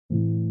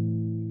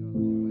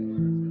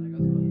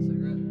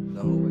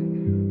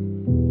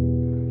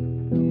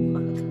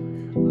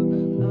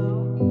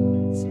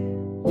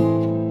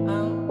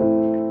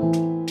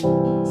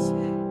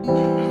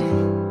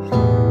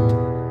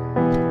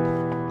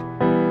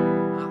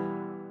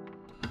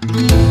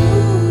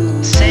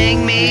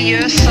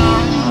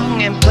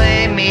and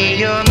play me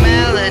your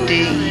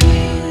melody.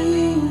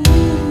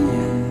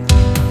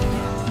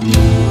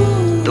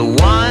 The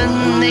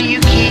one that you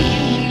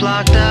keep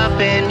locked up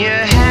in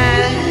your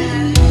head.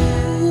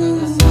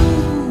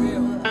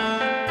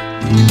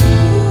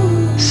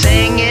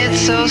 Sing it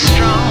so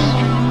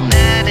strong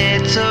that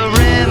it's a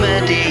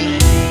remedy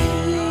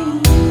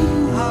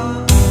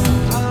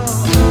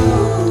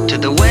to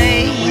the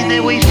way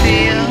that we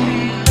feel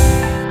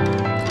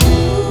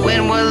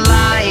when we're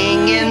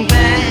lying in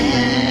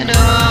bed.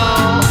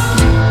 Oh,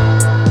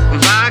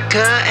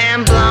 vodka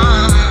and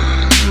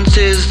blondes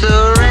is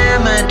the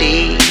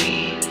remedy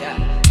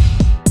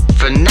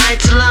for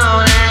nights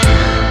alone.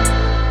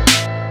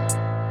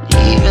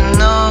 And even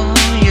though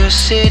you're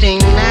sitting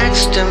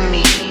next to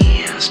me,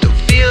 I still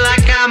feel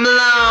like I'm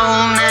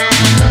alone. And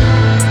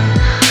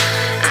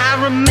I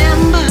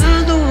remember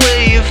the way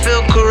you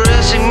felt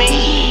caressing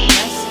me,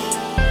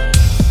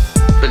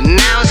 but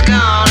now it's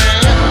gone.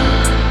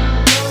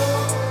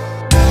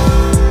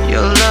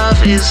 Your love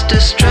is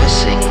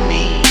distressing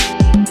me.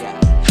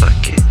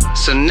 Fuck it.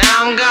 So now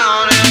I'm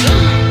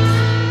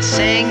gonna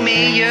sing me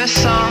your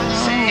song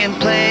and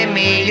play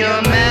me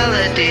your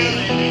melody.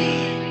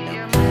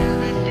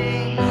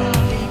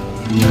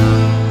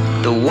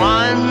 The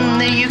one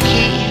that you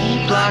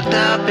keep locked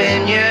up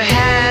in your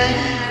head.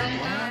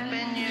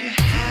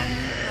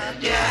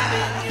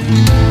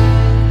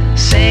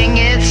 Sing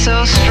it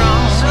so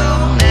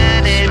strong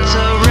that it's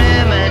a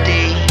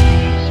remedy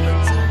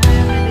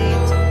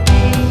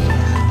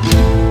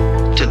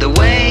to the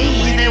way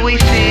that we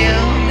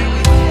feel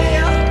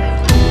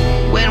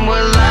when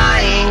we're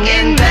lying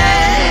in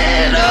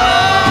bed. Oh,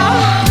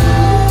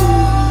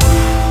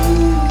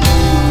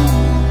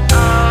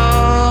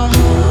 oh,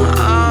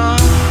 oh,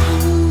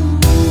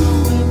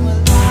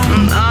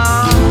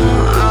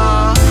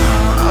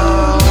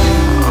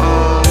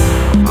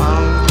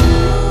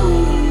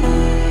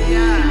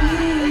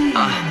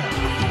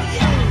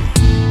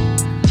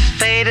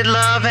 faded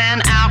love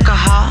and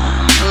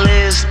alcohol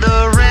is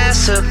the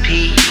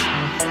recipe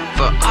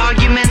for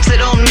arguments that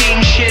don't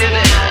mean shit.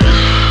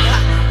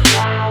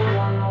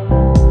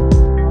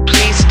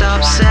 Please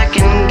stop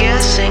second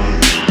guessing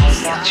me.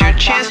 It's your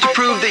chance to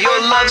prove that your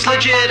love's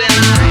legit.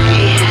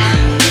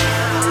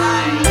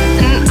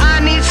 And I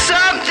need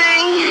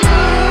something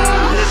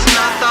that's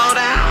not thought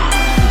out,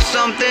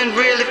 something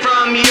really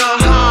from your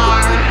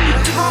heart,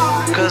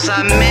 'cause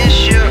I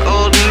miss your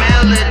old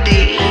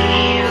melody.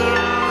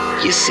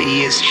 You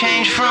see, it's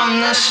changed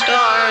from the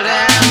start.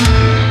 And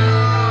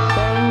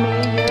sing me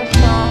your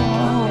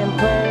song and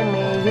play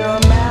me your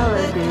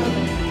melody.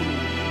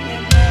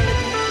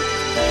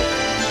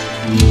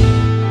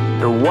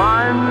 The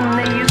one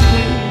that you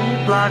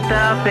keep locked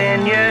up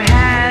in your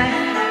head.